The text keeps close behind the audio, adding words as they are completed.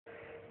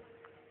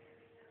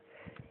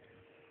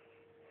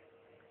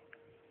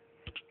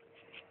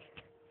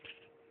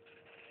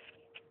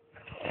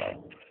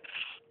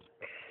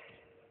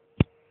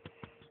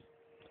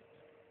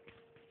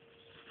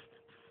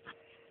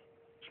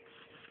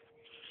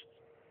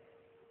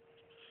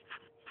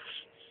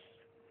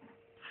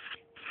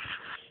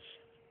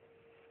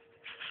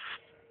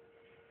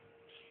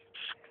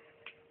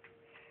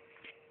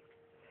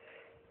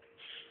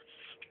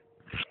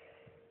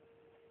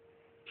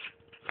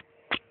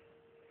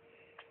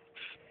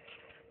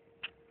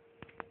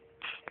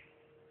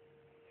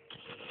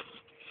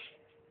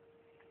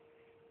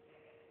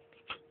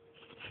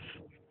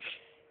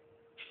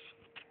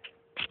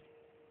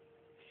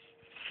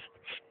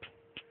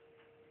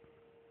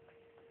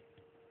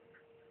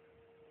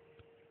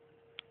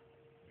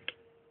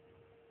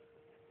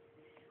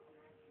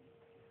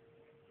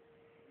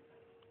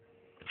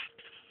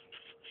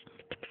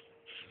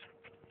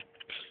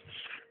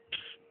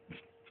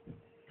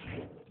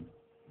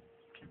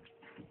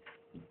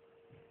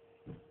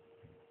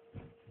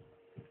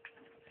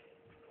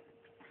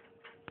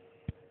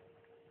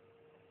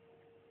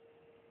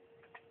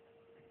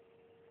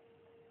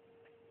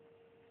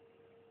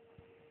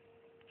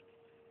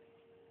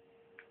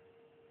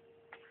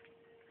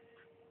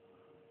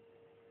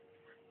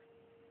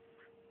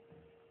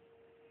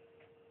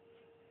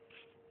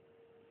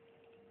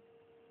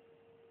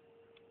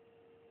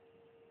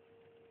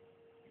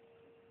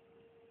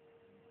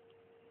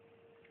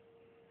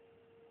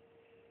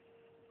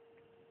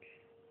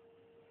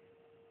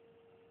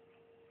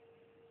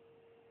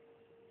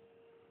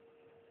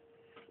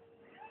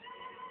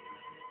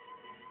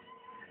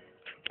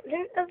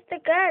Didn't have the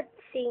guard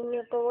seen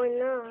you going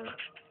there?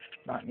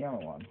 That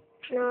yellow one?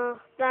 No,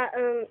 that,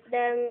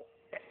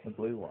 The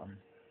blue one?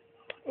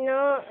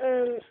 no,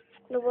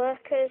 the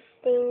workers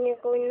seen you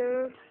going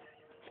there.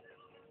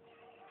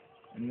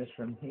 And this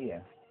from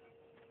here?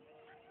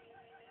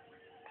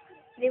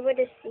 They would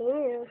have seen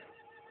you.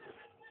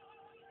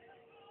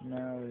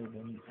 No, they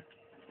didn't.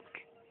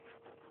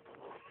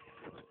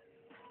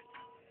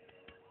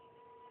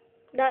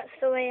 That's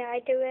the way I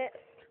do it.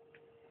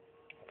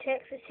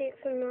 Take the seat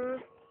from there.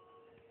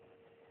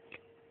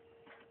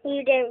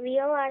 You didn't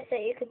realise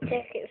that you could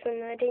take it from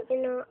there, didn't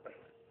you not?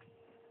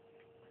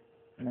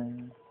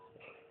 No.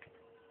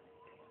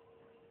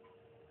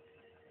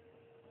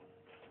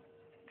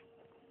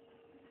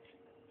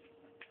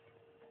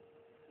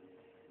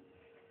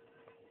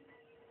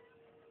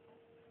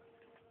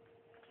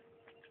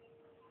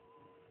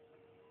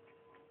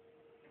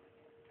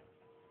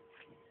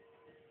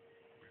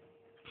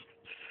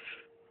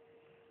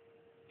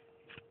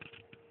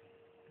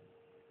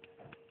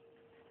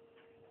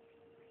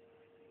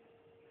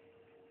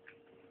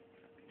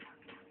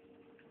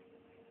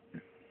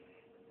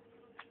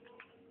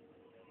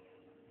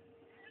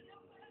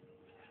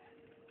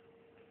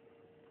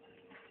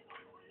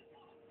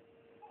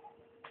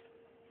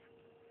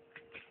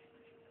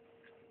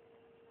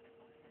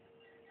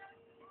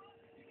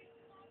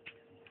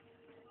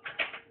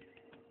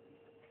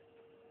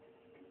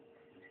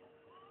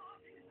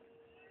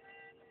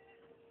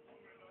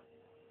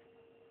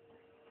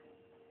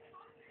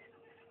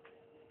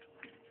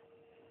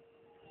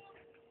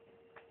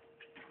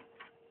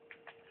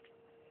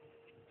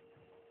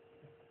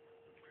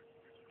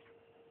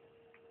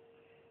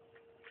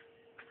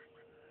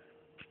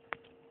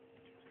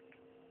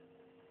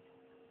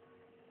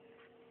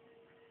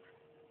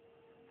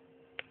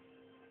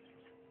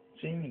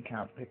 Shame you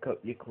can't pick up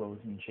your clothes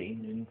and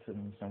change into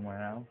them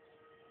somewhere else.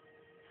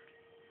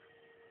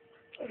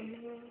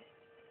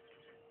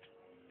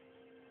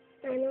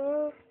 I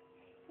know.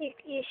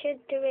 You should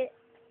do it.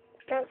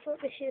 That's what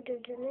they should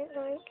have done it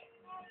like.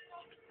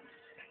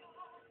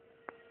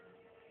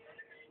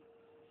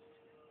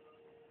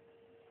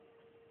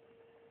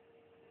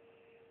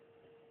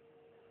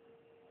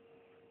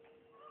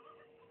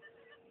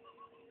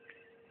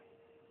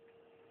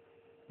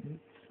 Oops.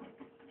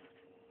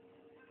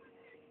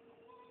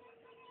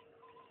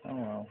 Oh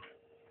well.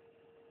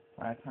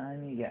 By the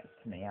time he gets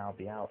to me, I'll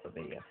be out of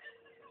here.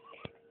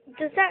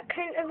 Does that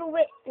count as a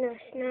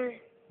witness now?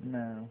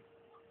 No.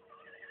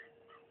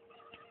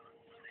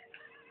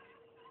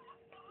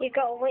 You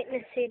got a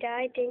witness who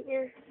died, didn't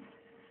you?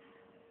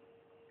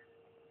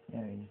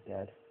 Yeah, he's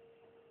dead.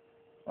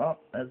 Oh,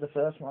 there's the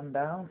first one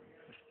down.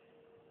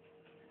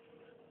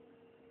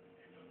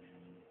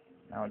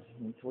 Now I just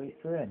need to wait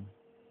for him.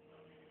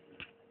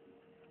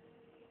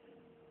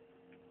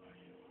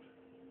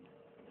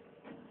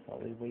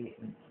 Probably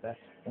best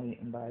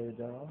waiting by the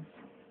door.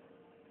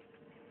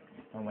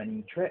 And when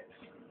he trips,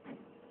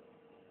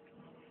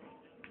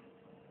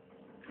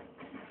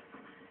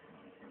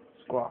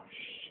 squash.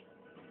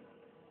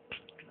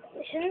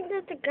 Shouldn't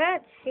have the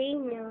guard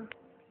seen you?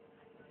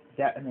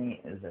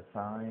 Detonators are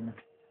fine.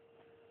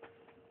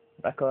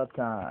 Record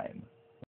time.